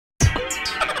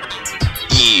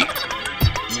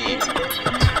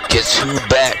you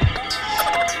back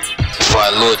for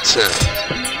a little time.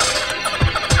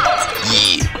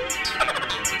 Yeah.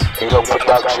 Halo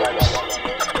Productions.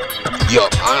 Yo,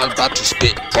 I'm about to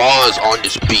spit bars on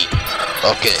this beat.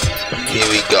 Okay, here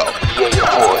we go. Yeah,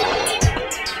 boy.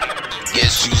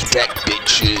 Guess who's back,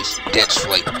 bitches? That's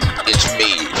right, it's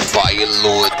me, Fire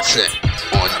Lord 10,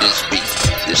 on this beat,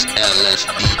 this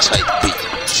LSD type beat.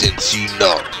 Since you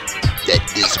know that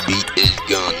this beat is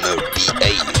gonna be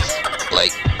A's,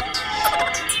 like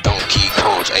Donkey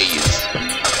Kong's A's.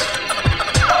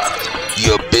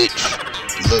 Your bitch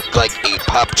look like a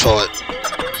Pop-Tart.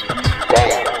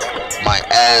 Damn, My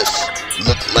ass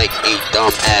look like a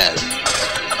dumb ass.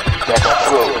 that's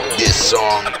true. This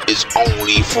song is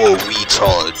only for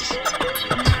retards.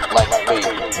 Like me.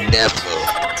 Never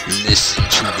listen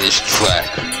to this track.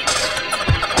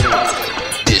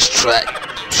 Please. This track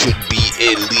should be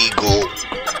illegal.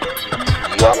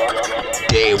 Yup.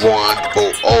 Day one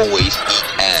will always eat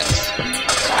ass.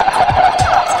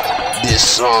 This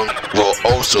song will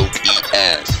also eat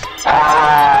ass.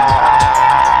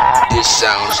 This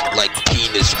sounds like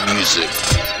penis music.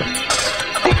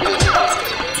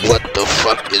 What the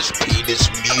fuck is penis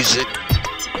music?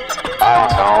 I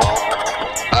don't know.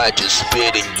 I just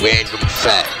spitting random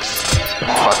facts.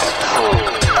 Fucking true.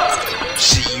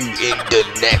 See you in the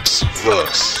next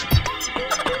verse.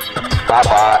 Bye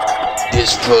bye.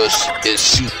 This verse is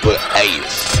super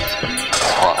ass.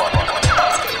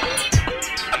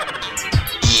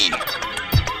 Yeah,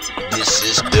 this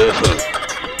is the hook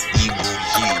you will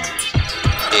use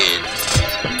in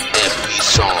every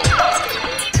song.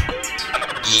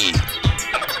 Yeah,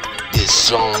 this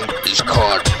song is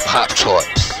called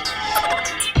Pop-Tarts.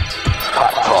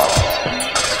 Pop-Tart.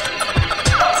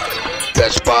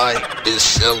 Best Buy is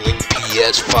selling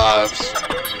PS5s.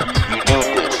 You knew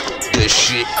this. The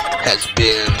shit has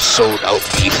been sold out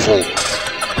before.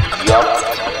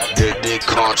 Yup. Did the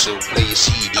console play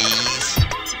CDs?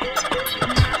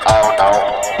 I don't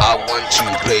know. I want to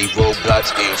play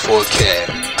Roblox in 4K.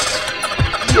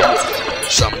 Yes.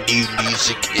 Some new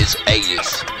music is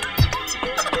ass.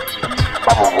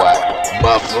 Mama what?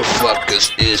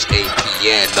 Motherfuckers is a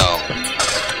piano.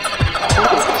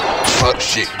 Fuck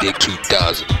shit dick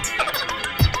 2000.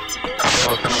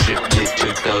 Fuck shit dick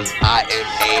 2000. I am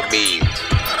a meme.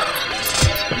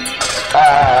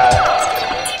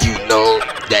 You know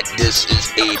that this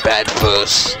is a bad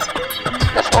verse.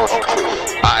 That's also true.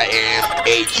 I am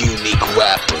a unique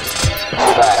rapper.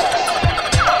 Facts.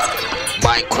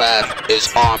 Minecraft is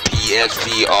on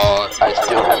PSVR. I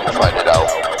still haven't tried it out.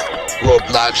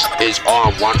 Roblox is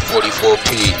on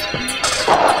 144p.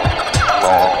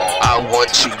 Long. I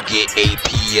want to get a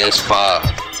PS5.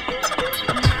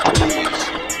 Please.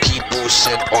 People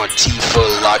sent on Tifa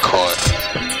Lockhart.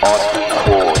 On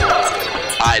before.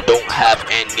 I don't have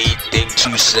anything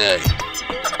to say.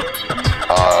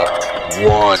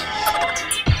 One.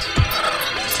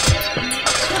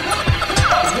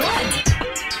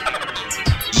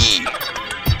 Yeah,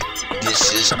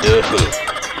 this is the hook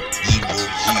you will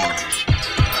use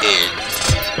in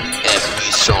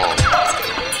every song.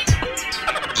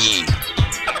 Yeah,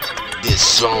 this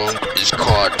song is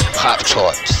called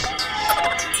Pop-Tarts.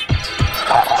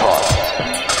 Pop-Tart.